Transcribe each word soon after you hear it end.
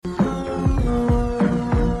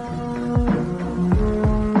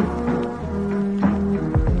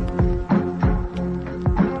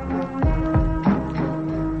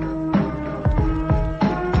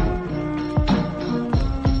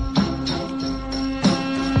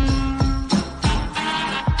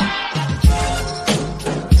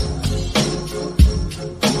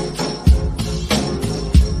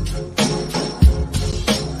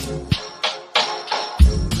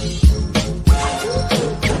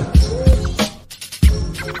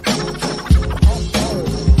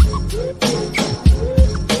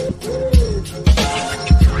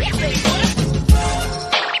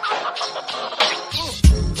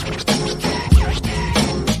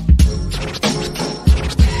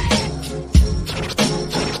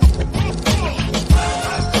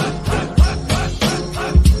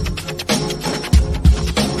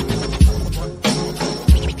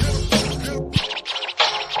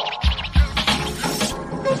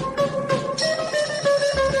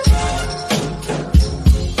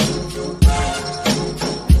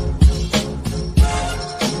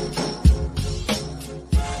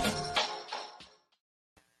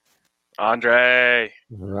Andre.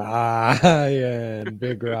 Ryan,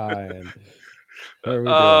 big Ryan. How are we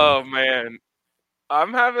doing? Oh man,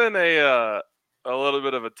 I'm having a little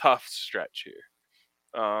bit of a tough stretch here.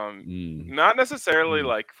 Not necessarily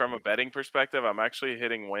like from a betting perspective. I'm actually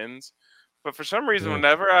hitting wins, but for some reason, Yeah.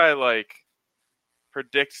 whenever I like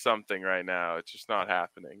predict something right now, it's just not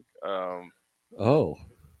happening. Oh,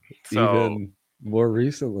 So even more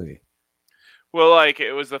recently. well, like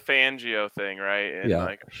it was the Fangio thing, right? And Yeah,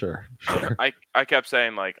 like sure. I kept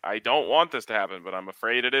saying like I don't want this to happen, but I'm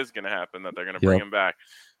afraid it is going to happen that they're going to bring Yep. him back.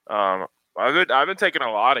 Um, I've been taking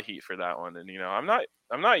a lot of heat for that one, and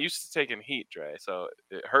I'm not used to taking heat, Dre. So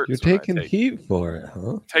it You're hurts when I taking take heat for it,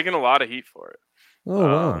 huh? taking a lot of heat for it. Oh,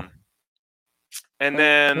 wow. And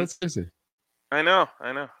then That's crazy. I know,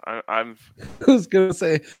 I'm I was going to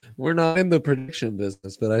say, we're not in the prediction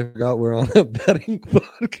business, but I forgot we're on a betting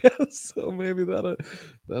podcast. So maybe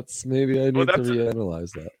maybe I well. need to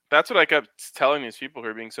reanalyze that. That's what I kept telling these people who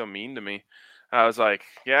are being so mean to me. I was like,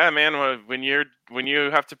 yeah, man, when you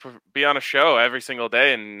have to be on a show every single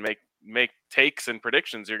day and make takes and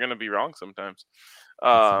predictions, you're going to be wrong sometimes.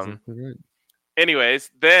 That's Um, exactly right.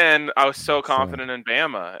 anyways, then I was so Sad. confident in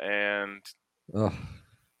Bama, and Oh,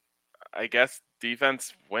 I guess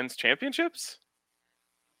defense wins championships.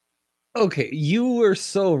 okay, you were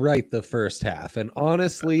so right the first half, and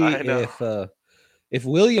honestly, I know. if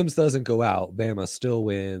Williams doesn't go out, Bama still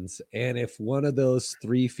wins, and if one of those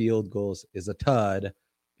 3 field goals is a tud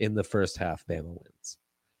in the first half, Bama wins.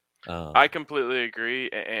 I completely agree,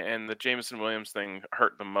 and the Jameson Williams thing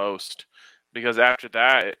hurt the most because after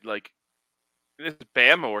that, like this is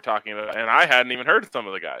Bama we're talking about, and I hadn't even heard of some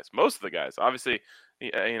of the guys. Most of the guys, obviously,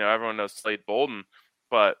 everyone knows Slade Bolden,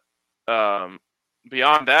 but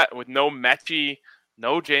beyond that, with no Mechie,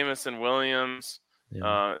 no Jameson Williams,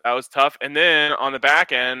 that was tough. And then on the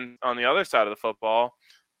back end, on the other side of the football,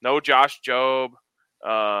 no Josh Jobe.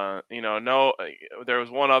 No, there was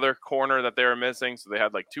one other corner that they were missing, so they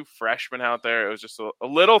had like 2 freshmen out there. It was just a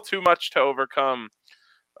little too much to overcome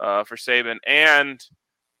for Saban and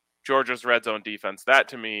Georgia's red zone defense. That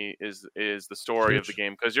to me is the story of the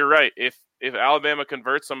game, because you're right. If Alabama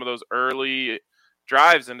converts some of those early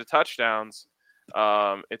drives into touchdowns,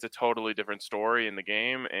 it's a totally different story in the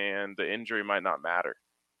game, and the injury might not matter.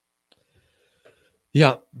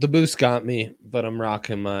 Yeah, the boost got me, but I'm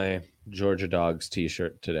rocking my Georgia Dogs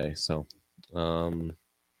t-shirt today, so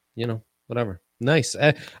whatever. Nice.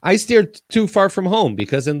 I steered too far from home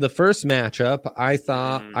because in the first matchup, I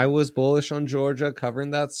thought I was bullish on Georgia covering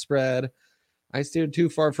that spread. I steered too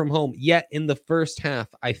far from home. Yet in the first half,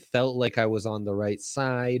 I felt like I was on the right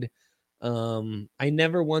side. I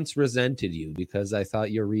never once resented you because I thought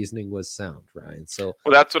your reasoning was sound, Ryan. So,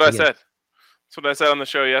 well, that's what I said. That's what I said on the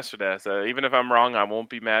show yesterday. I said, even if I'm wrong, I won't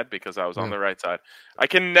be mad because I was on the right side. I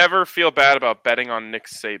can never feel bad about betting on Nick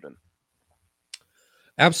Saban.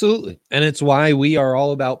 Absolutely. And it's why we are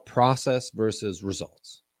all about process versus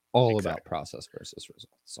results. All about process versus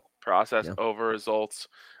results. So process over results.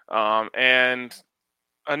 And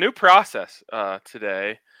a new process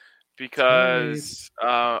today, because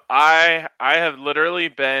I have literally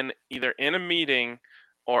been either in a meeting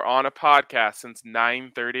or on a podcast since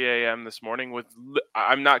 9:30 a.m. this morning with,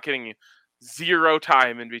 I'm not kidding you, 0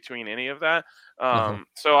 time in between any of that.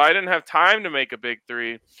 So I didn't have time to make a big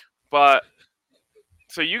 3, but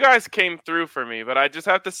so you guys came through for me, but I just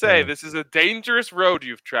have to say, this is a dangerous road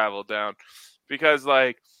you've traveled down, because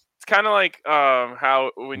like, it's kind of like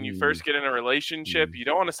how when you first get in a relationship, you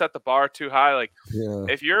don't want to set the bar too high. Like,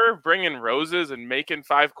 if you're bringing roses and making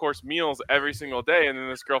 5-course meals every single day, and then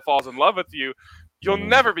this girl falls in love with you, you'll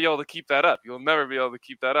never be able to keep that up.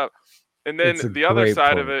 And then the other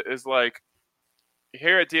side of it is like,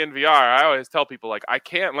 here at DNVR, I always tell people, like, I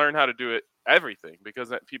can't learn how to do it everything,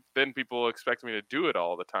 because then people expect me to do it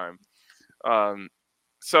all the time.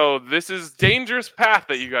 So this is dangerous path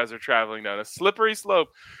that you guys are traveling down, a slippery slope,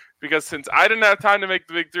 because since I didn't have time to make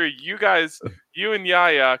the big 3, you and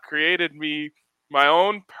Yaya created me my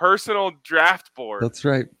own personal draft board. That's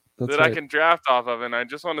right. I can draft off of, and I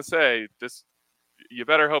just want to say this: you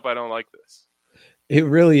better hope I don't like this. It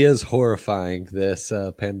really is horrifying, this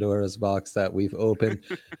Pandora's box that we've opened.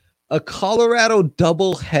 A Colorado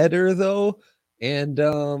doubleheader, though, and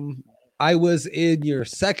I was in your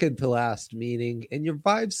second to last meeting, and your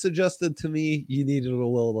vibes suggested to me you needed a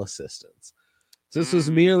little assistance. So this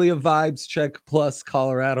was merely a vibes check plus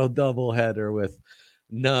Colorado doubleheader with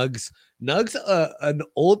Nugs. Nugs,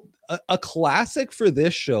 a classic for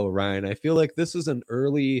this show, Ryan. I feel like this is an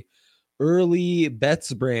early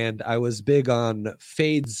bets brand. I was big on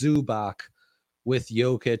fade Zubac with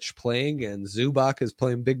Jokic playing, and Zubac is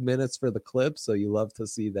playing big minutes for the Clips, so you love to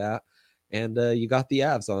see that. and you got the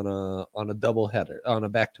Avs on a double header, on a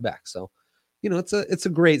back-to-back. So, it's a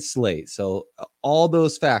great slate. So all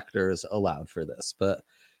those factors allowed for this. But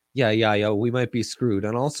yeah, we might be screwed.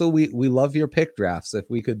 And also, we love your pick drafts. If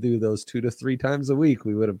we could do those 2 to 3 times a week,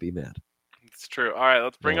 we wouldn't be mad. It's true. All right,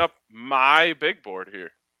 let's bring up my big board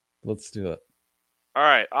here. Let's do it. All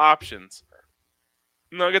right, options.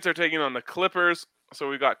 Nuggets are taking on the Clippers. So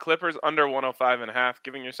we've got Clippers under 105.5,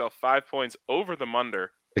 giving yourself 5 points over the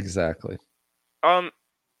under. Exactly.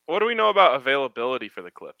 What do we know about availability for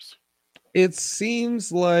the Clips? It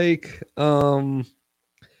seems like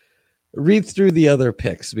read through the other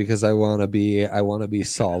picks because I want to be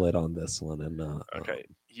solid on this one. And okay,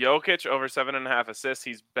 Jokic over 7.5 assists.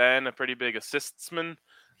 He's been a pretty big assistsman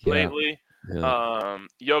lately. Yeah.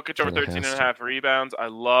 Jokic over 13.5 rebounds. I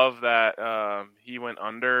love that he went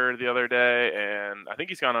under the other day, and I think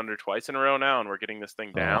he's gone under twice in a row now, and we're getting this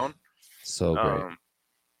thing down. So great.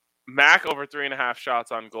 Mac over 3.5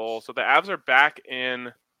 shots on goal. So the Avs are back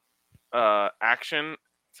in action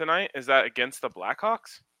tonight. Is that against the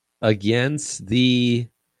Blackhawks? Against the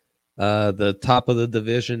top of the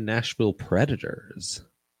division, Nashville Predators.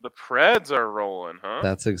 The Preds are rolling, huh?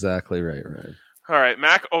 That's exactly right, Ryan. All right,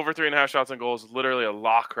 Mac over 3.5 shots on goal is literally a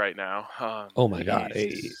lock right now. Oh my God,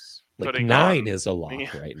 like 9 is a lock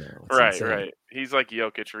right now. It's right, insane. Right. He's like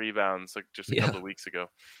Jokic rebounds like just a couple of weeks ago.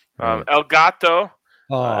 Right. El Gato,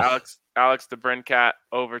 Alex DeBrincat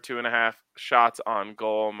over 2.5 shots on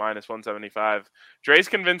goal, minus 175. Dre's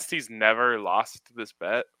convinced he's never lost this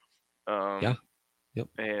bet. Yep.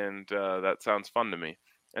 And that sounds fun to me.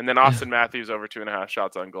 And then Austin Matthews over 2.5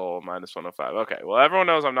 shots on goal, minus 105. Okay, well, everyone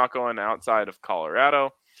knows I'm not going outside of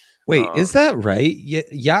Colorado. Wait, is that right?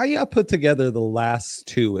 Yaya put together the last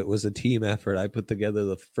 2. It was a team effort. I put together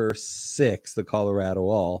the first 6, the Colorado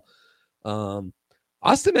all.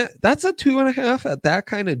 Austin, that's a 2.5 at that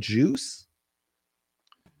kind of juice.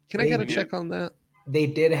 Can I get a check on that? They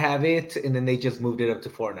did have it, and then they just moved it up to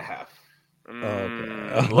 4.5.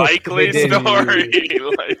 Okay. Likely story.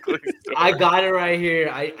 I got it right here.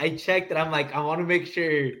 I checked it. I'm like, I want to make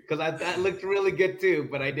sure because that looked really good too.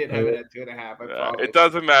 But I did have it at 2.5. It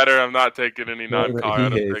doesn't matter. I'm not taking any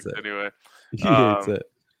non-Colorado picks anyway. He hates it.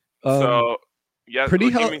 So yeah, pretty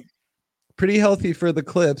healthy for the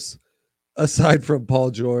Clips. Aside from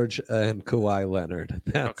Paul George and Kawhi Leonard,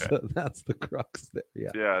 that's the crux there.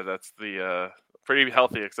 Yeah, that's the pretty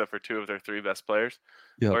healthy except for 2 of their 3 best players,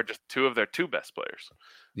 or just 2 of their 2 best players.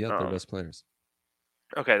 Yeah, they're best players.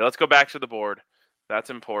 Okay, let's go back to the board. That's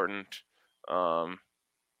important.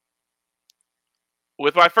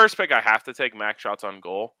 With my first pick, I have to take Mac shots on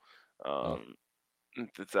goal.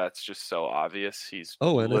 That's just so obvious. He's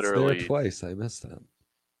and literally it's there twice. I missed that.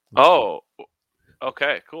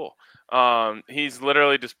 Okay, cool. He's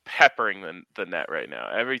literally just peppering the net right now.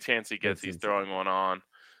 Every chance he gets, he's throwing one on.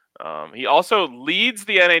 He also leads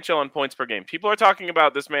the NHL in points per game. People are talking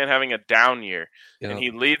about this man having a down year, and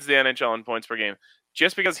he leads the NHL in points per game.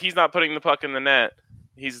 Just because he's not putting the puck in the net,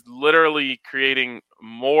 he's literally creating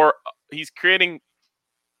more. He's creating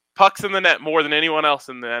pucks in the net more than anyone else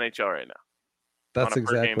in the NHL right now. That's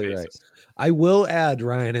exactly right. I will add,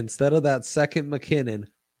 Ryan, instead of that second McKinnon,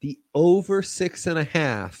 the over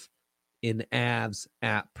 6.5 in Avs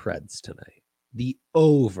at Preds tonight. The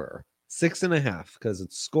over 6.5 because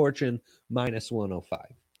it's scorching, minus 105.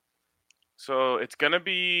 So it's going to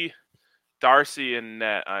be Darcy in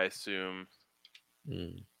net, I assume.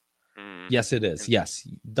 Yes, it is. Yes.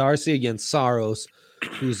 Darcy against Saros,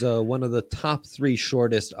 who's one of the top 3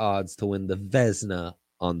 shortest odds to win the Vezina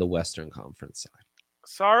on the Western Conference side.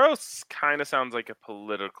 Saros kind of sounds like a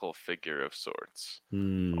political figure of sorts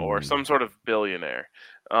or some sort of billionaire.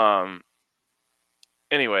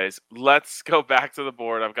 Anyways, let's go back to the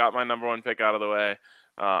board. I've got my number 1 pick out of the way.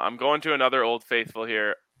 I'm going to another Old Faithful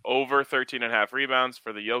here. Over 13.5 rebounds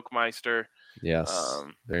for the Yolkmeister. Yes,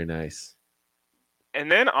 very nice. And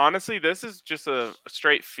then, honestly, this is just a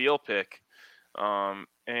straight feel pick.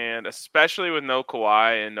 And especially with no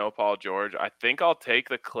Kawhi and no Paul George, I think I'll take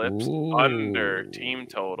the Clips under team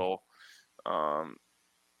total.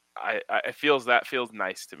 It feels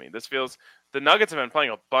nice to me. The Nuggets have been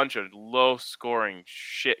playing a bunch of low scoring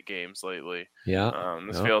shit games lately. Yeah.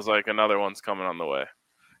 This feels like another one's coming on the way.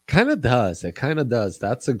 Kind of does. It kind of does.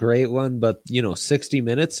 That's a great one. But 60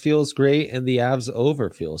 minutes feels great, and the Avs over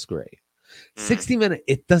feels great. 60 minutes,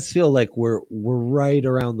 it does feel like we're right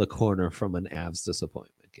around the corner from an Avs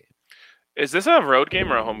disappointment game. Is this a road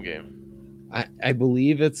game or a home game? I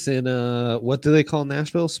believe it's in what do they call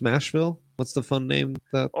Nashville? Smashville? What's the fun name?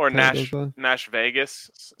 Nash Vegas.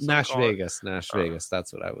 Nash Vegas.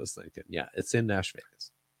 That's what I was thinking. Yeah, it's in Nash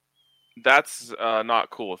Vegas. that's not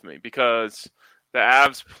cool with me because the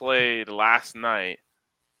Avs played last night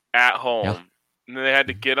at home, Yeah. and then they had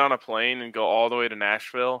to get on a plane and go all the way to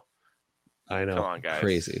Nashville. I know. Come on, guys.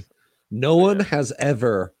 Crazy. No one has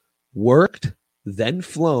ever worked, then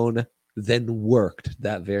flown, then worked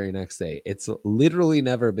that very next day. It's literally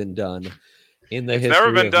never been done in the history. It's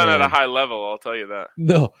never been of done man. at a high level, I'll tell you that.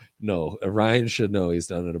 No. Ryan should know he's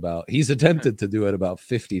done it he's attempted to do it about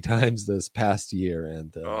 50 times this past year.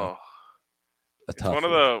 And it's one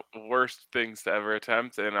of the worst things to ever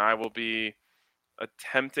attempt, and I will be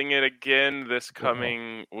attempting it again this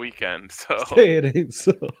coming weekend. So say it ain't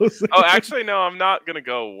so. Oh, actually, no, I'm not gonna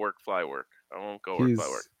go work, fly, work. I won't go work, fly,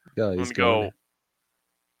 work. I'm gonna go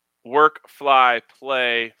work, fly,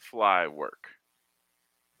 play, fly, work.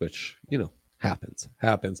 Which, happens.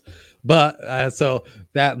 But so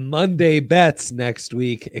that Monday bets next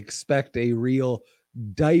week, expect a real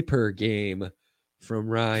diaper game from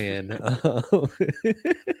Ryan.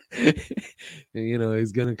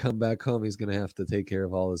 He's going to come back home. He's going to have to take care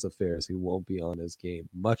of all his affairs. He won't be on his game,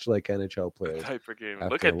 much like NHL players. Diaper game.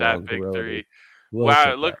 Look at that victory.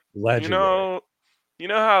 Wow, look, legendary. You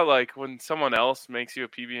know how like when someone else makes you a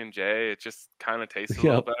PB&J, it just kind of tastes a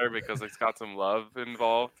little better because it's got some love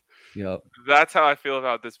involved. Yep. That's how I feel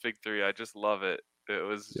about this victory. I just love it. It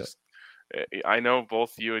was just. I know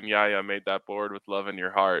both you and Yaya made that board with love in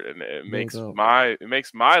your heart, and it makes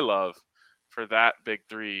my love for that big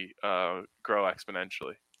three grow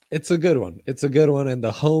exponentially. It's a good one. And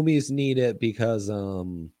the homies need it because I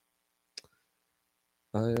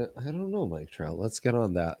don't know, Mike Trout. Let's get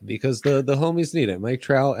on that because the homies need it. Mike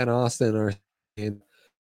Trout and Austin are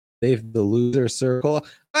they've the loser circle.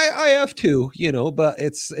 I have too, but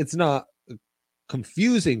it's not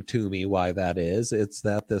confusing to me why that is. It's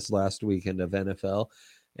that this last weekend of NFL,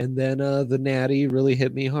 and then the Natty really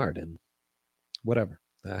hit me hard, and whatever,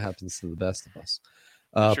 that happens to the best of us.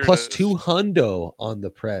 Sure plus 200 on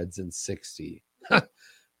the Preds and 60.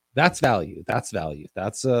 That's value. That's worth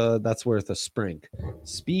a sprink.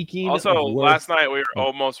 Speaking also, of last night we were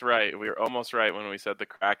almost right. We were almost right when we said the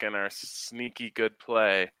Kraken are sneaky good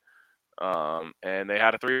play. And they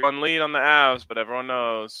had a 3-1 lead on the Avs, but everyone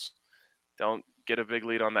knows don't get a big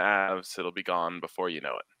lead on the Avs. It'll be gone before you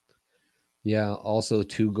know it. Yeah. Also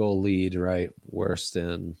 2-goal lead, right? Worst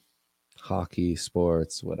in hockey,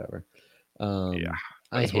 sports, whatever. Yeah.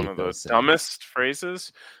 That's one of those dumbest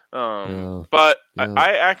phrases. But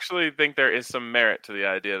I actually think there is some merit to the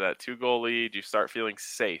idea that 2-goal lead, you start feeling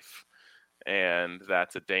safe. And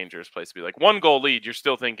that's a dangerous place to be. Like 1-goal lead, you're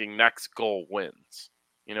still thinking next goal wins.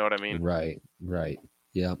 You know what I mean? Right.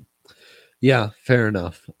 Yeah, fair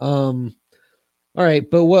enough. All right,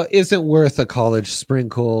 but what isn't worth a college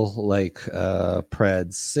sprinkle like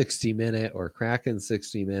Preds 60-minute or Kraken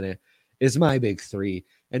 60-minute is my big three.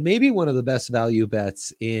 And maybe one of the best value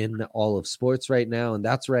bets in all of sports right now. And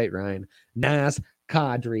that's right, Ryan. Naz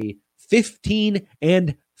Kadri,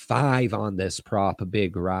 15-5 on this prop,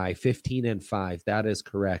 Big Rye. 15-5. That is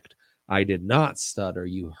correct. I did not stutter.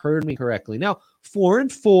 You heard me correctly. Now,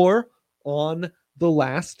 4-4 on the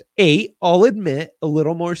last 8. I'll admit a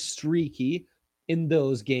little more streaky in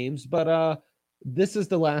those games, but this is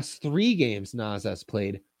the last 3 games Naz has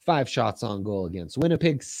played. 5 shots on goal against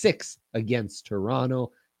Winnipeg, 6 against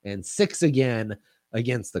Toronto, and 6 again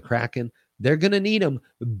against the Kraken. They're going to need him.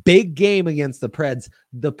 Big game against the Preds.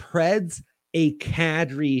 The Preds, a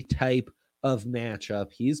Kadri type of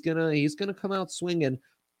matchup. He's gonna come out swinging.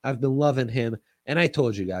 I've been loving him, and I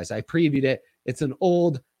told you guys, I previewed it. It's an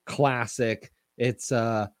old classic. It's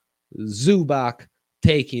Zubac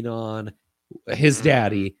taking on his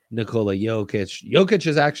daddy, Nikola Jokic. Jokic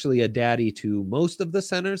is actually a daddy to most of the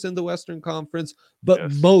centers in the Western Conference,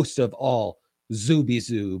 but most of all, Zuby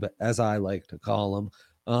Zub, as I like to call him.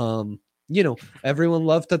 Everyone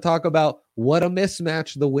loved to talk about what a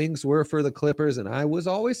mismatch the Wings were for the Clippers, and I was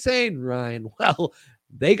always saying, Ryan, well,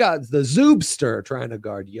 they got the Zubster trying to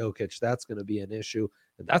guard Jokic. That's going to be an issue,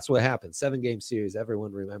 and that's what happened. 7-game series,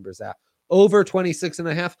 everyone remembers that. Over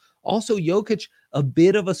 26.5. Also, Jokic, a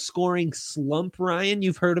bit of a scoring slump, Ryan.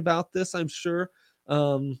 You've heard about this, I'm sure,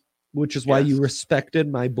 which is why you respected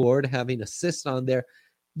my board having assists on there.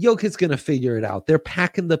 Jokic's going to figure it out. They're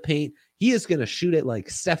packing the paint. He is going to shoot it like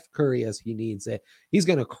Steph Curry as he needs it. He's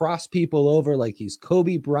going to cross people over like he's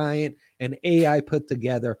Kobe Bryant and AI put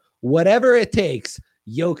together. Whatever it takes,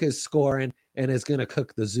 Jokic is scoring and is going to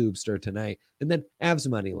cook the Zubster tonight. And then Avs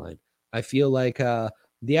money line. I feel like the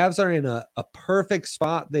Avs are in a perfect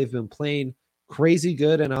spot. They've been playing crazy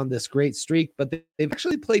good and on this great streak, but they've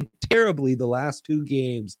actually played terribly the last 2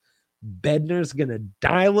 games. Bednar's going to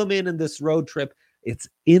dial them in this road trip. It's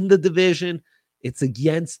in the division. It's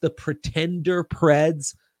against the pretender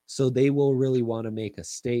Preds, so they will really want to make a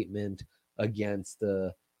statement against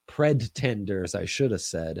the Predtenders, I should have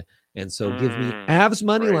said. And so give me Avs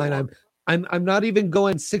money line. I'm not even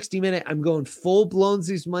going 60-minute. I'm going full blown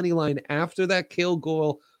Z's money line after that kill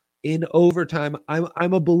goal in overtime.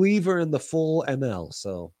 I'm a believer in the full ML.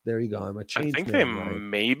 So there you go. I'm a change. I think they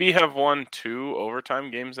maybe have won 2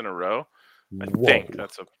 overtime games in a row. I think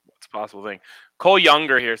that's a possible thing. Cole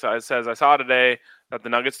Younger here says, I saw today that the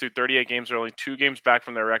Nuggets through 38 games are only 2 games back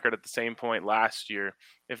from their record at the same point last year.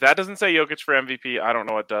 If that doesn't say Jokic for MVP, I don't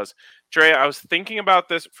know what does. Dre, I was thinking about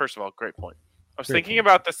this. First of all, great point. I was thinking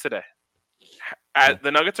about this today.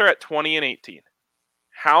 The Nuggets are at 20-18.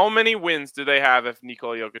 How many wins do they have if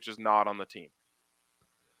Nikola Jokic is not on the team?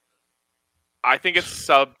 I think it's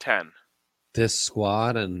sub 10. This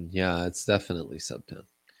squad, and yeah, it's definitely sub 10.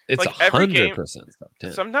 It's like 100% sub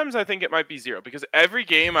 10. Sometimes I think it might be 0 because every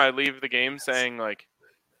game I leave the game saying like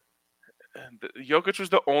Jokic was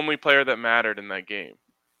the only player that mattered in that game.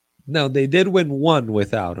 No, they did win 1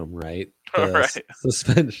 without him, right? The right.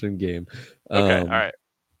 Suspension game. Okay, all right.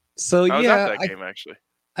 So I was yeah, at that game actually.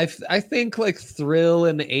 I think like Thrill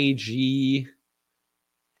and AG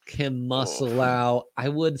can muscle out. I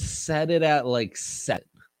would set it at like 7.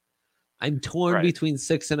 I'm torn between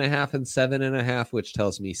 6.5 and 7.5, which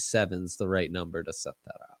tells me 7's the right number to set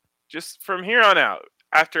that out. Just from here on out,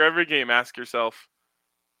 after every game, ask yourself,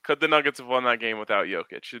 could the Nuggets have won that game without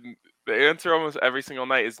Jokic? And the answer almost every single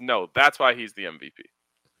night is no. That's why he's the MVP.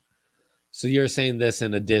 So you're saying this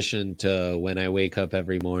in addition to when I wake up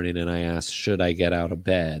every morning and I ask, should I get out of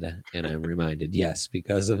bed? And I'm reminded, yes,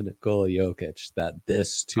 because of Nikola Jokic, that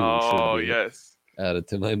this too should be added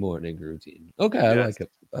to my morning routine. Okay, I like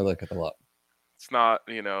it. I like it a lot. It's not,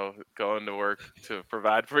 going to work to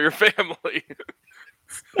provide for your family.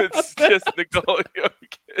 It's just Nikola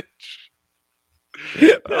Jokic.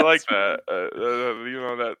 I like that.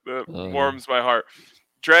 That warms my heart.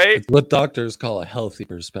 Dre, it's what doctors call a healthy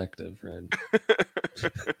perspective, right?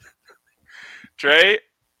 Dre,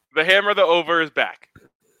 the hammer the over is back.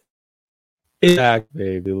 Back,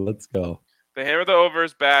 baby. Let's go. The hammer the over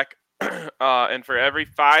is back. And for every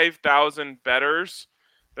 5,000 bettors,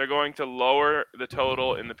 they're going to lower the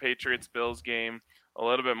total in the Patriots-Bills game a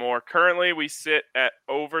little bit more. Currently, we sit at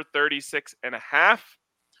over 36.5,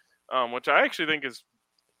 which I actually think is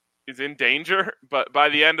in danger. But by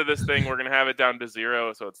the end of this thing, we're going to have it down to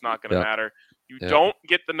 0, so it's not going to matter. You don't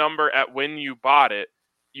get the number at when you bought it.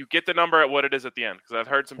 You get the number at what it is at the end, because I've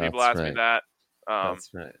heard some people ask me that. That's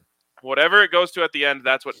right. Whatever it goes to at the end,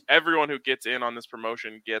 that's what everyone who gets in on this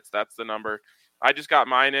promotion gets. That's the number. I just got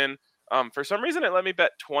mine in. For some reason, it let me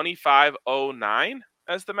bet 25.09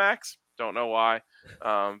 as the max. Don't know why.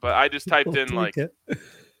 But I just typed in like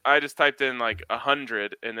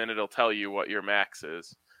 100, and then it'll tell you what your max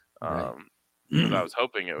is. Because I was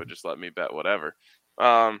hoping it would just let me bet whatever.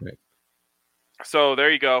 So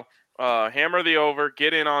there you go. Hammer the over.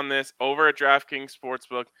 Get in on this over at DraftKings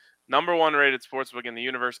Sportsbook. Number 1 rated sportsbook in the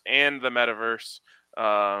universe and the metaverse.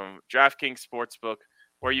 DraftKings Sportsbook,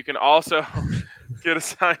 where you can also get a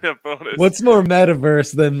sign-up bonus. What's more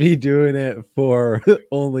metaverse than me doing it for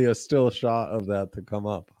only a still shot of that to come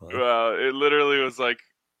up? Huh? Well, it literally was like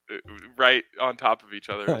right on top of each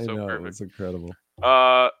other. It was so perfect. It was incredible.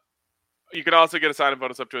 You can also get a sign-up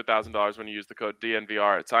bonus up to $1,000 when you use the code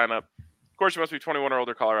DNVR at sign-up. Of course, you must be 21 or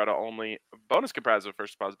older, Colorado only. Bonus comprised of a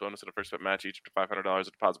first deposit bonus and a first bet match, each up to $500. A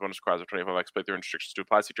deposit bonus requires a 25x playthrough and restrictions to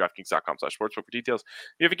apply. See DraftKings.com/sportsbook for details.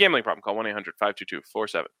 If you have a gambling problem, call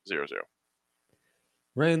 1-800-522-4700.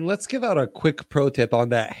 Ryan, let's give out a quick pro tip on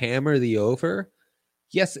that hammer the over.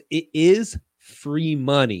 Yes, it is free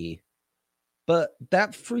money, but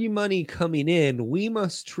that free money coming in, we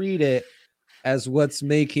must treat it as what's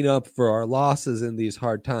making up for our losses in these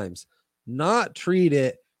hard times. Not treat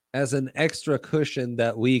it as an extra cushion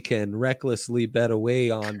that we can recklessly bet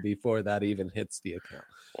away on before that even hits the account.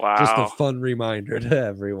 Wow. Just a fun reminder to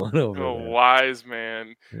everyone over there. Wise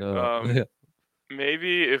man.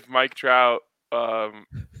 Maybe if Mike Trout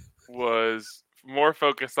was more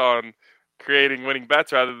focused on creating winning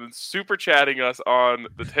bets rather than super chatting us on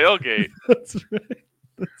the tailgate. That's right.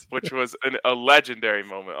 Which was a legendary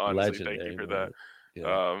moment, honestly. Thank you for that.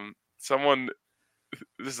 Yeah.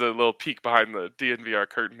 This is a little peek behind the DNVR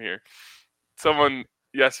curtain here. Someone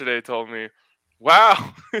yesterday told me,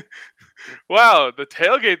 wow, the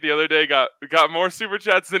tailgate the other day got more super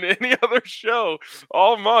chats than any other show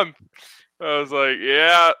all month. I was like,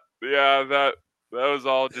 yeah, that was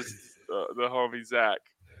all just the homie Zach.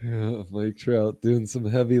 Yeah, Mike Trout doing some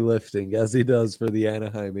heavy lifting as he does for the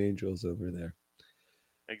Anaheim Angels over there.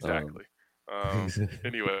 Exactly.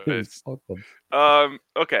 Anyways, Fuck 'em.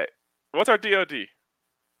 okay. What's our DOD?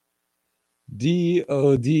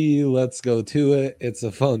 DOD, let's go to it. It's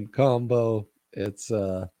a fun combo. It's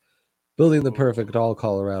building the perfect all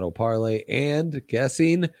Colorado parlay and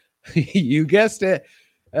guessing, you guessed it,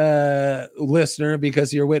 listener,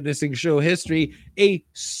 because you're witnessing show history, a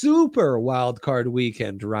super wild card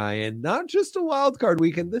weekend, Ryan. Not just a wild card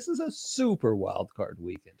weekend. This is a super wild card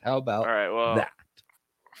weekend. How about All right, well, that?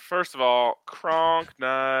 First of all, Kronk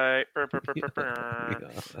night. Yeah.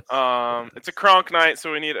 It's a Kronk night,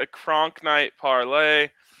 so we need a Kronk night parlay.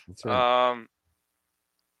 That's right.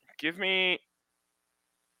 Give me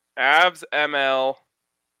Avs ML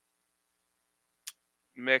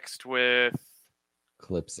mixed with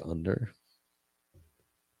Clips under.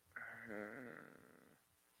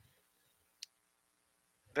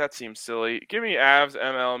 That seems silly. Give me Avs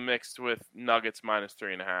ML mixed with Nuggets minus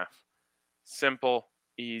 3.5. Simple,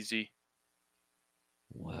 easy.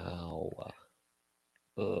 Wow.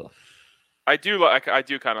 Ugh. I do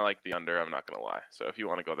kind of like the under. I'm not gonna lie. So if you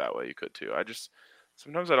want to go that way, you could too.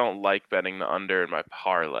 Sometimes I don't like betting the under in my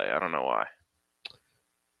parlay. I don't know why.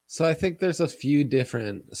 So I think there's a few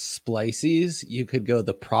different splices. You could go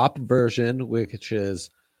the prop version, which is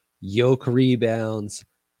Yoke rebounds,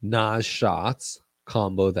 Naz shots,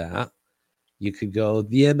 combo that. You could go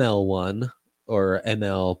the ML one or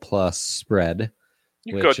ML plus spread.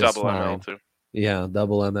 You can go double ML too. Yeah,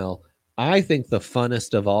 double ML. I think the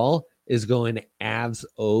funnest of all is going Avs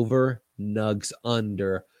over, Nugs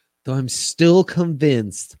under. Though I'm still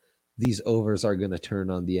convinced these overs are going to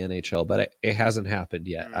turn on the NHL, but it hasn't happened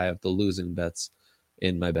yet. I have the losing bets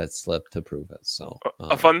in my bet slip to prove it. So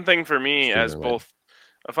a fun thing for me as both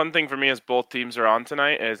teams are on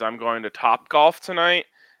tonight is I'm going to Top Golf tonight.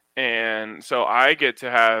 And so I get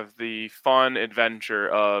to have the fun adventure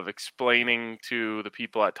of explaining to the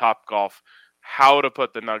people at Top Golf how to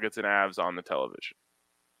put the Nuggets and Avs on the television.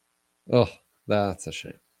 Oh, that's a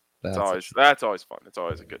shame. That's always fun. It's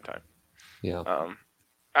always a good time. Yeah.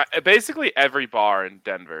 Basically every bar in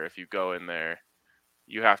Denver, if you go in there,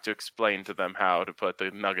 you have to explain to them how to put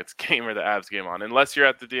the Nuggets game or the Avs game on, unless you're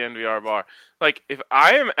at the DNVR bar. Like, if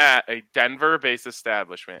I am at a Denver-based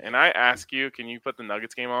establishment and I ask you, can you put the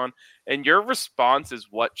Nuggets game on, and your response is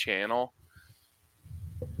what channel,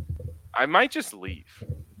 I might just leave.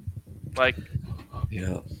 Like,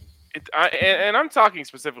 yeah. And I'm talking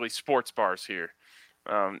specifically sports bars here.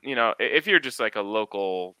 If you're just like a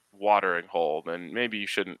local watering hole, then maybe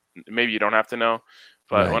you don't have to know.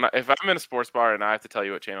 But Right. if I'm in a sports bar and I have to tell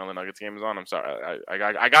you what channel the Nuggets game is on, I'm sorry. I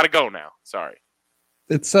got to go now. Sorry.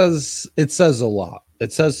 It says a lot.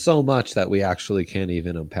 It says so much that we actually can't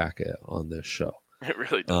even unpack it on this show. It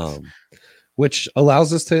really does. Which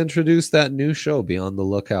allows us to introduce that new show. Be on the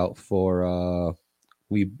lookout for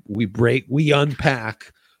we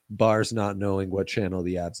unpack bars not knowing what channel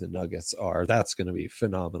the Avs and Nuggets are. That's going to be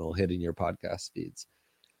phenomenal, hitting your podcast feeds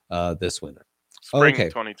this winter. Spring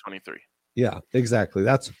 2023. Yeah, exactly.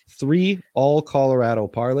 That's 3 all Colorado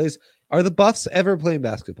parlays. Are the Buffs ever playing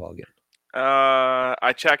basketball again?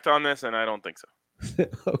 I checked on this and I don't think so.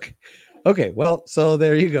 Okay. Well, so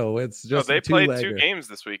there you go. It's just they played 2 games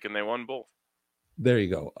this week and they won both. There you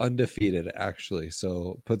go. Undefeated, actually.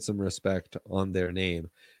 So put some respect on their name.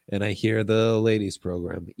 And I hear the ladies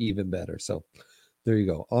program even better. So there you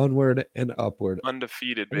go. Onward and upward.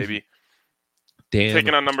 Undefeated, baby.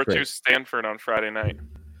 Taking on number 2 Stanford on Friday night.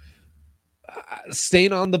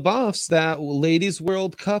 Staying on the Buffs, that Ladies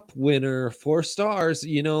World Cup winner, 4 stars,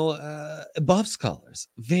 Buffs colors.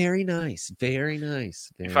 Very nice. Very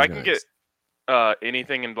nice. If I can get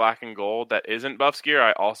anything in black and gold that isn't Buffs gear,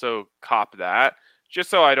 I also cop that, just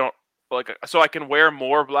so I don't so I can wear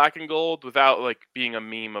more black and gold without being a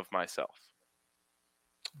meme of myself.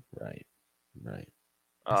 Right.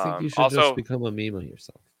 I think you should also, just become a meme of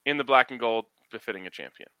yourself. In the black and gold, befitting a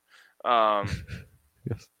champion.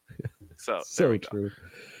 Yes. So true.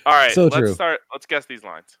 All right, so let's start. Let's guess these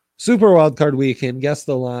lines. Super wildcard weekend. Guess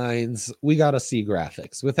the lines. We got to see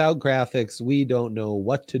graphics. Without graphics, we don't know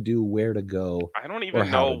what to do, where to go. I don't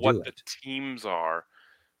even know what the teams are,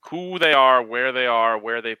 who they are, where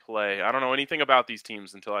they play. I don't know anything about these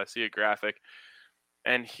teams until I see a graphic.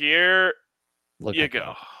 And here you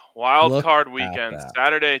go. Wild card weekend,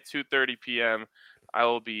 Saturday, 2:30 p.m. I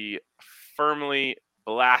will be firmly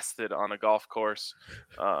blasted on a golf course.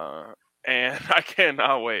 And I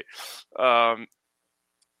cannot wait.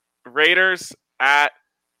 Raiders at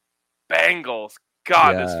Bengals.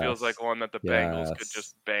 God, This feels like one that the Bengals could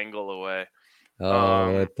just bangle away.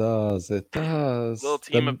 Oh, it does. Little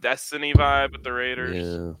team of destiny vibe with the Raiders.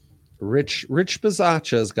 Yeah. Rich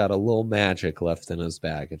Bizacha's got a little magic left in his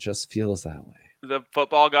bag. It just feels that way. The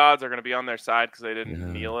football gods are going to be on their side because they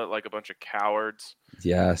didn't kneel it like a bunch of cowards.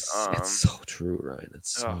 Yes, it's so true, Ryan.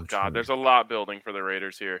 It's so oh God, true. there's a lot building for the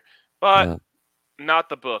Raiders here, but not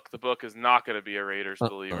the book. The book is not going to be a Raiders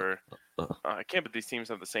believer. I can't believe these teams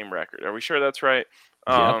have the same record. Are we sure that's right?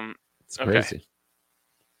 It's crazy. Okay.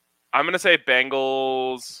 I'm going to say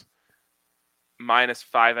Bengals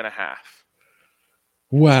 -5.5.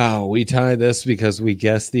 Wow, we tied this because we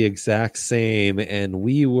guessed the exact same, and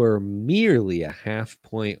we were merely a half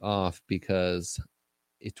point off because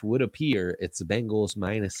it would appear it's Bengals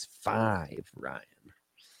 -5, Ryan.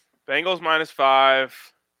 Bengals -5.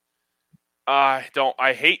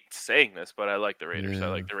 I hate saying this, but I like the Raiders. Yeah. I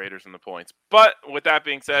like the Raiders and the points. But with that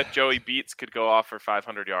being said, Joey Beats could go off for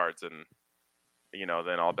 500 yards, and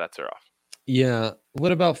then all bets are off. Yeah.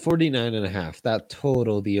 What about 49.5? That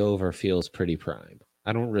total, the over feels pretty prime.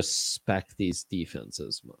 I don't respect these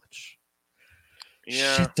defenses much.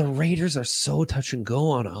 Yeah. Shit, the Raiders are so touch and go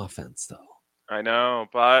on offense, though. I know,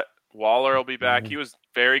 but Waller will be back. He was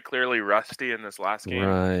very clearly rusty in this last game.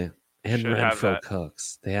 Right. And Should have Renfro that.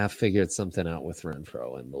 Cooks. They have figured something out with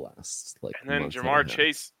Renfro in the last And then month Jamar and a half.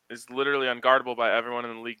 Chase is literally unguardable by everyone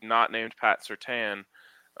in the league, not named Pat Surtain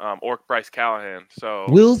or Bryce Callahan. So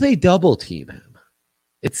Will they double team him?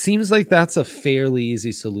 It seems like that's a fairly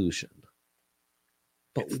easy solution.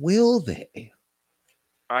 But will they?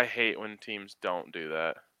 I hate when teams don't do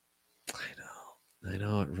that. I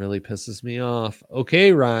know. It really pisses me off.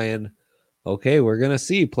 Okay, Ryan. Okay, we're going to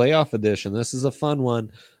see playoff edition. This is a fun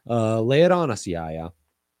one. Lay it on us, Yaya.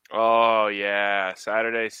 Oh, yeah.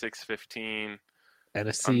 Saturday, 6:15.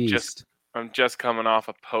 NFC East. I'm just coming off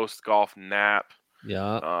a post-golf nap.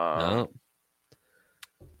 Yeah.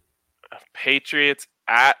 Patriots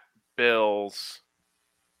at Bills.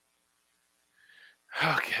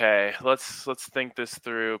 Okay, let's think this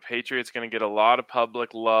through. Patriots going to get a lot of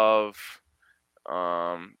public love.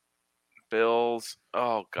 Bills.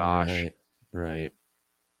 Oh gosh. Right.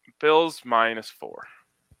 Bills -4.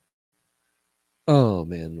 Oh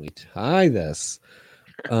man, we tie this.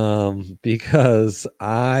 Because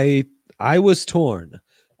I was torn.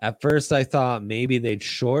 At first I thought maybe they'd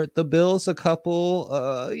short the Bills a couple,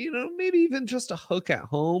 maybe even just a hook at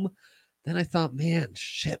home. Then I thought, man,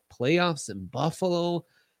 shit, playoffs in Buffalo.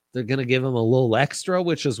 They're going to give them a little extra,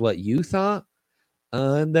 which is what you thought.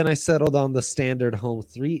 And then I settled on the standard home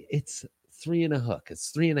 3. It's 3 and a hook.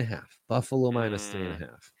 It's 3.5. Buffalo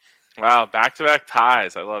 -3.5. Wow, back-to-back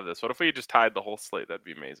ties. I love this. What if we just tied the whole slate? That'd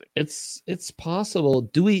be amazing. It's possible.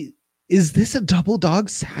 Is this a double dog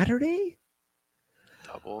Saturday?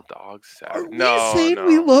 Double dog Saturday. Are we saying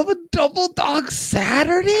we love a double dog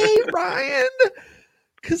Saturday, Ryan?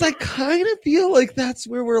 Because I kind of feel like that's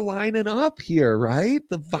where we're lining up here, right?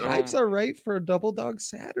 The vibes are right for a double dog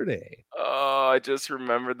Saturday. Oh, I just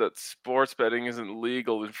remembered that sports betting isn't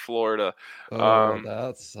legal in Florida. Oh,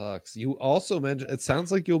 that sucks. You also mentioned it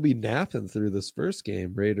sounds like you'll be napping through this first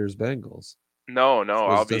game, Raiders Bengals. No,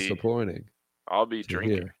 I'll be disappointing. I'll be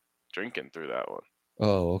drinking through that one.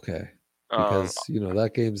 Oh, okay. Because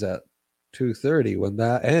that game's at 2:30. When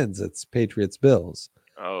that ends, it's Patriots Bills.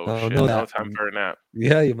 Oh shit! No time for a nap.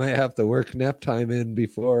 Yeah, you might have to work nap time in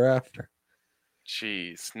before or after.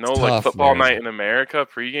 Jeez, no, like football night in America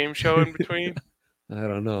pregame show in between. I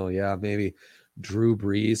don't know. Yeah, maybe Drew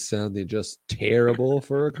Brees sounding just terrible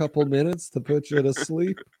for a couple minutes to put you to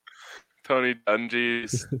sleep. Tony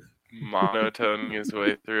Dungy's monotoning his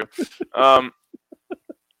way through.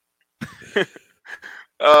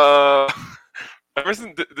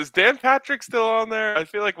 Is Dan Patrick still on there? I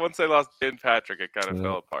feel like once they lost Dan Patrick, it kind of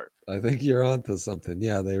fell apart. I think you're onto something.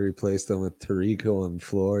 Yeah, they replaced him with Tirico and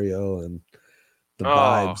Florio and the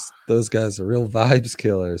vibes. Those guys are real vibes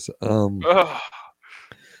killers.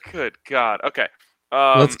 Good God. Okay.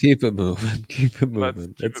 Let's keep it moving.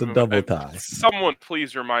 It's a double tie. Someone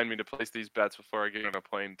please remind me to place these bets before I get on a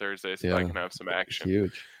plane Thursday so I can have some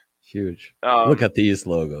action. Huge. Look at these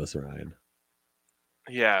logos, Ryan.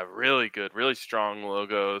 Yeah, really good. Really strong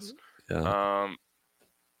logos. Yeah.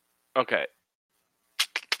 Okay.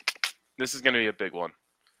 This is going to be a big one.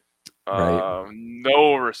 Right.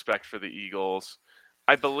 No respect for the Eagles.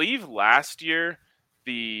 I believe last year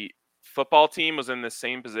the football team was in the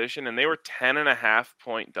same position and they were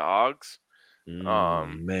 10.5-point dogs.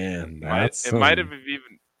 Man, it might have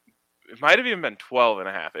even been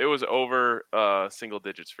 12.5. It was over single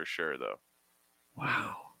digits for sure, though.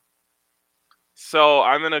 Wow. So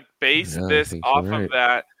I'm gonna base this off of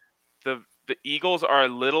that. The Eagles are a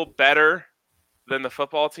little better than the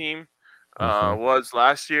football team was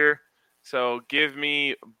last year. So give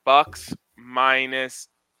me Bucks -10.5.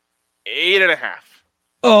 8.5.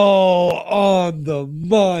 Oh, on the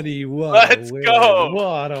money. What Let's a win. go.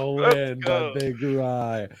 What a Let's win go. by Big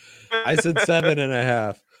Rye. I said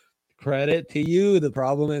 7.5. Credit to you. The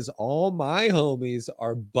problem is all my homies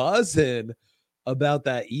are buzzing about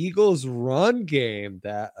that Eagles run game.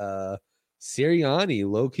 That Sirianni,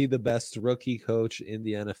 low-key the best rookie coach in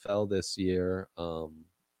the NFL this year.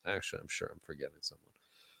 Actually, I'm sure I'm forgetting someone.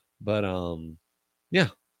 But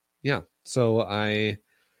yeah. So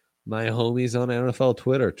my homies on NFL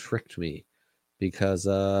Twitter tricked me because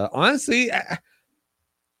honestly,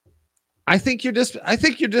 I think you're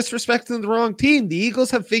disrespecting the wrong team. The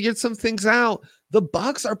Eagles have figured some things out. The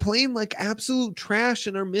Bucks are playing like absolute trash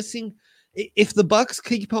and are missing. If the Bucks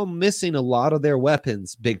keep on missing a lot of their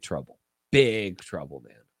weapons, big trouble,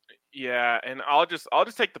 man. Yeah, and I'll just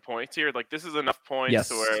take the points here. Like this is enough points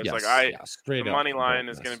to where it's straight the up, money line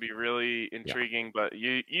is going to be really intriguing, but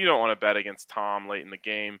you don't want to bet against Tom late in the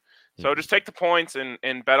game. So just take the points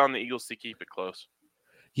and bet on the Eagles to keep it close.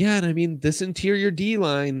 Yeah, and I mean, this interior D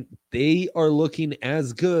line, they are looking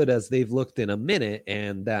as good as they've looked in a minute,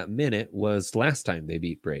 and that minute was last time they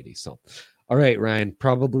beat Brady. So, all right, Ryan,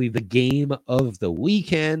 probably the game of the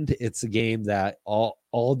weekend. It's a game that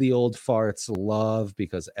all the old farts love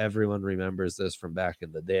because everyone remembers this from back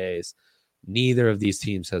in the days. Neither of these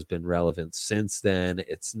teams has been relevant since then.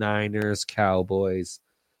 It's Niners, Cowboys.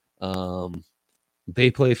 They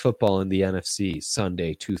play football in the NFC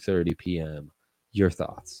Sunday, 2:30 p.m. Your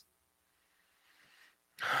thoughts?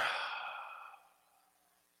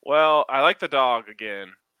 Well, I like the dog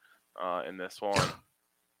again in this one.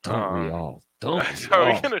 Don't we all? Don't we so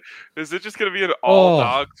all? Is it just going to be an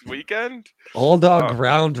all-dogs weekend? All-dog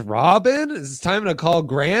round robin? Is it time to call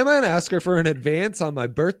Grandma and ask her for an advance on my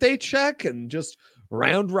birthday check and just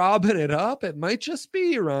round robin it up? It might just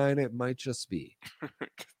be, Ryan. It might just be.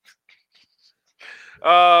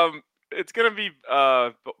 It's going to be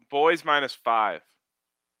boys -5.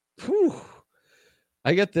 Whew.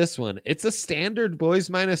 I get this one. It's a standard boys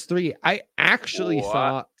 -3. I actually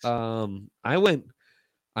thought I went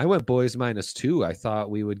boys -2. I thought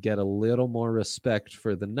we would get a little more respect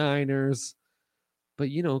for the Niners. But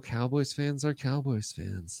Cowboys fans are Cowboys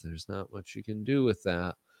fans. There's not much you can do with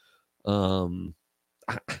that.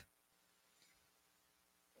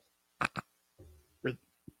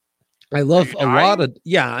 I love a lot of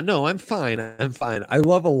I'm fine. I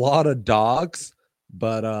love a lot of dogs,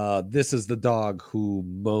 but this is the dog who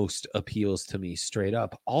most appeals to me straight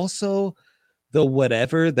up. Also, the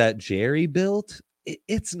whatever that Jerry built,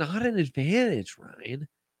 it's not an advantage, Ryan.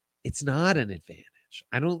 It's not an advantage.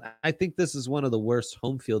 I think this is one of the worst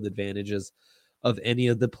home field advantages of any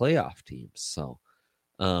of the playoff teams. So,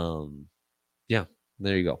 yeah,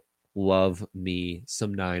 there you go. Love me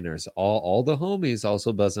some Niners. All the homies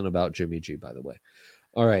also buzzing about Jimmy G, by the way.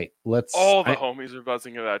 All right, homies are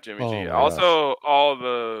buzzing about Jimmy G. Also, all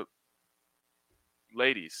the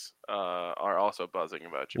ladies are also buzzing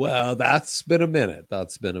about Jimmy G. Well, that's been a minute.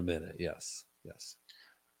 Yes.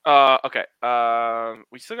 Okay.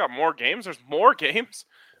 We still got more games. There's more games.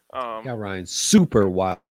 Yeah, Ryan, super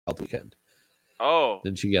wild weekend. Oh.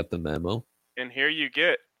 Didn't you get the memo? And here you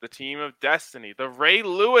get the team of destiny, the Ray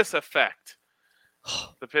Lewis effect.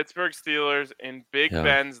 The Pittsburgh Steelers in Big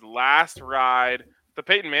Ben's last ride. The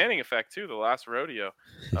Peyton Manning effect, too, the last rodeo.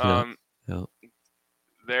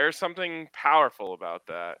 There's something powerful about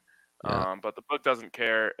that. But the book doesn't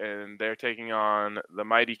care, and they're taking on the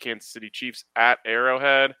mighty Kansas City Chiefs at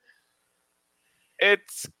Arrowhead.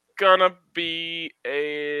 It's gonna be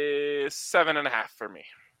a 7.5 for me.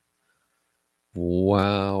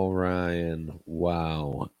 Wow, Ryan.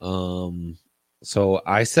 Wow. So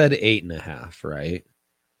I said 8.5, right?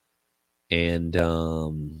 And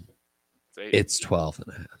it's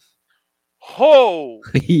 12.5. Oh,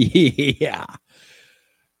 yeah.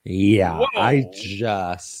 Whoa. I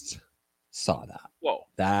just saw that. Whoa,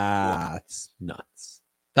 that's nuts.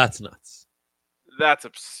 That's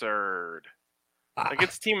absurd.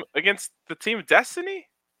 Against the team of destiny.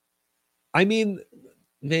 I mean,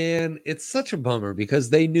 man, it's such a bummer because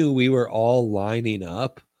they knew we were all lining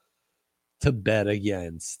up to bet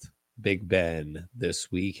against Big Ben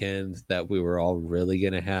this weekend, that we were all really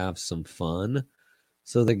going to have some fun.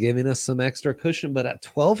 So they're giving us some extra cushion. But at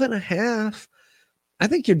 12.5, I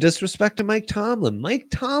think you're disrespecting Mike Tomlin. Mike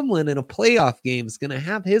Tomlin in a playoff game is going to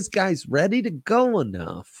have his guys ready to go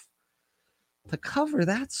enough to cover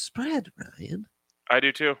that spread, Ryan. I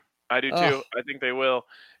do too. I think they will.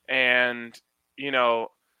 And,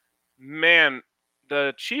 man,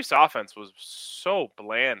 the Chiefs offense was so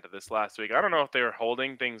bland this last week. I don't know if they were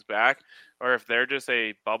holding things back or if they're just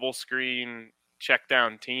a bubble screen check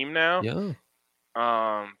down team now. Yeah.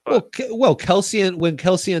 But Well, Kelsey and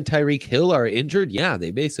Tyreek Hill are injured, yeah,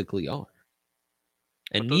 they basically are.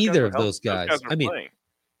 And neither of those guys. I mean, playing.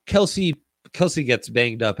 Kelsey gets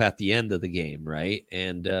banged up at the end of the game, right?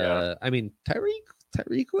 And I mean,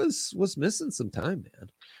 Tyreek was missing some time, man.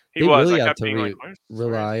 They really had to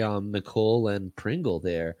rely on Nicole and Pringle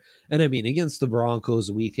there. And I mean, against the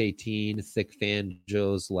Broncos, Week 18, Thick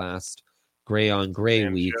Fangio's last gray on gray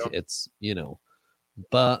week, it's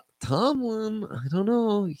But Tomlin, I don't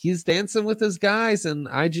know. He's dancing with his guys in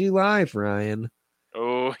IG Live, Ryan.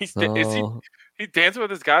 Oh, is he dancing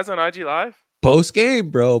with his guys on IG Live? Post game,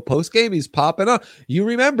 bro. Post game, he's popping up. You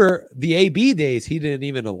remember the AB days? He didn't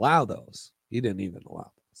even allow those.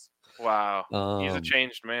 Wow, he's a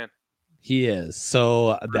changed man. He is.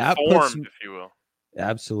 So that puts, if you will.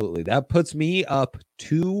 Absolutely, that puts me up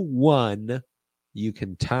 2-1. You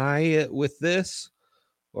can tie it with this,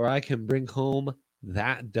 or I can bring home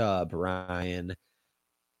that dub, Ryan.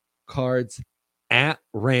 Cards at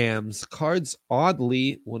Rams. Cards,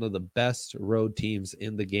 oddly, one of the best road teams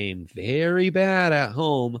in the game. Very bad at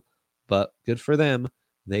home, but good for them.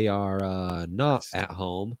 They are not at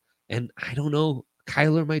home. And I don't know.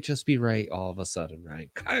 Kyler might just be right all of a sudden,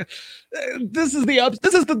 Ryan. This is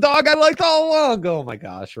the dog I liked all along. Oh my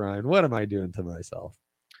gosh, Ryan. What am I doing to myself?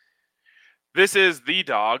 This is the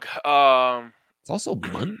dog. It's also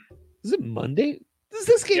Monday. Is it Monday? Does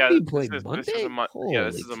this game be played Monday?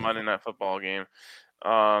 This is a Monday Night Football game.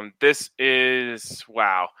 This is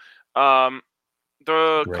wow.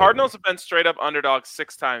 The Cardinals have been straight up underdogs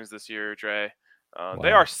 6 times this year, Dre.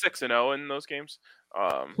 They are 6-0 in those games.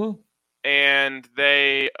 And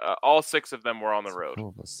they all 6 of them were on the road.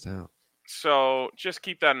 So just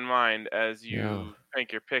keep that in mind as you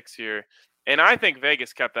make your picks here. And I think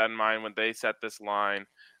Vegas kept that in mind when they set this line.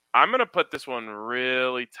 I'm going to put this one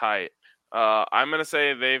really tight. I'm going to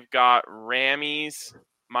say they've got Rammies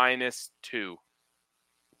 -2.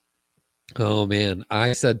 Oh, man.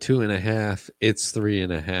 I said 2.5. It's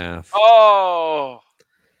 3.5. Oh!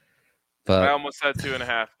 But I almost said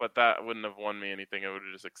 2.5, but that wouldn't have won me anything. It would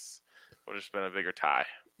have just been a bigger tie.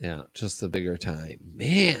 Yeah, just a bigger tie.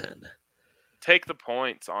 Man. Take the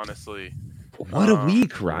points, honestly. What a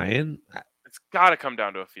week, Ryan. It's got to come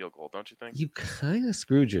down to a field goal, don't you think? You kind of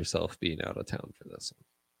screwed yourself being out of town for this one.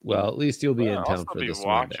 Well, at least you'll be in town for this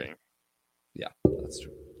watching. Yeah, that's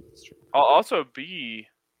true. I'll also be.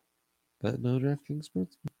 But no DraftKings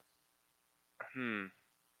Sports.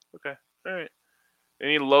 Okay. All right.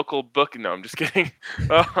 Any local book? No, I'm just kidding.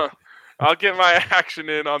 I'll get my action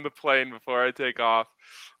in on the plane before I take off.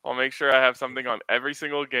 I'll make sure I have something on every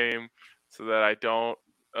single game so that I don't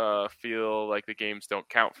feel like the games don't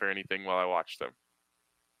count for anything while I watch them.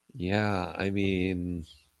 Yeah, I mean,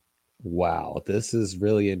 wow, this is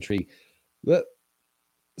really intriguing. But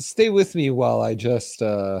stay with me while I just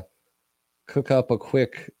cook up a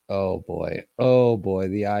quick. Oh boy,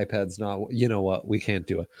 the iPad's not. You know what? We can't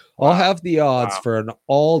do it. I'll have the odds for an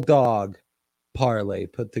all-dog parlay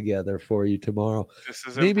put together for you tomorrow. This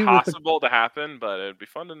is impossible to happen, but it'd be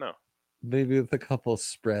fun to know. Maybe with a couple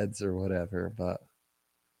spreads or whatever, but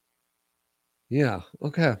yeah,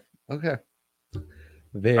 okay.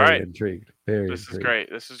 Very intrigued. This is great.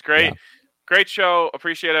 Yeah. Great show.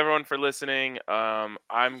 Appreciate everyone for listening.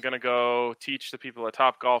 I'm gonna go teach the people at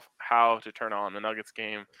Topgolf how to turn on the Nuggets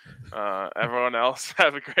game. Everyone else,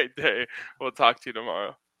 have a great day. We'll talk to you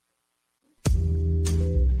tomorrow.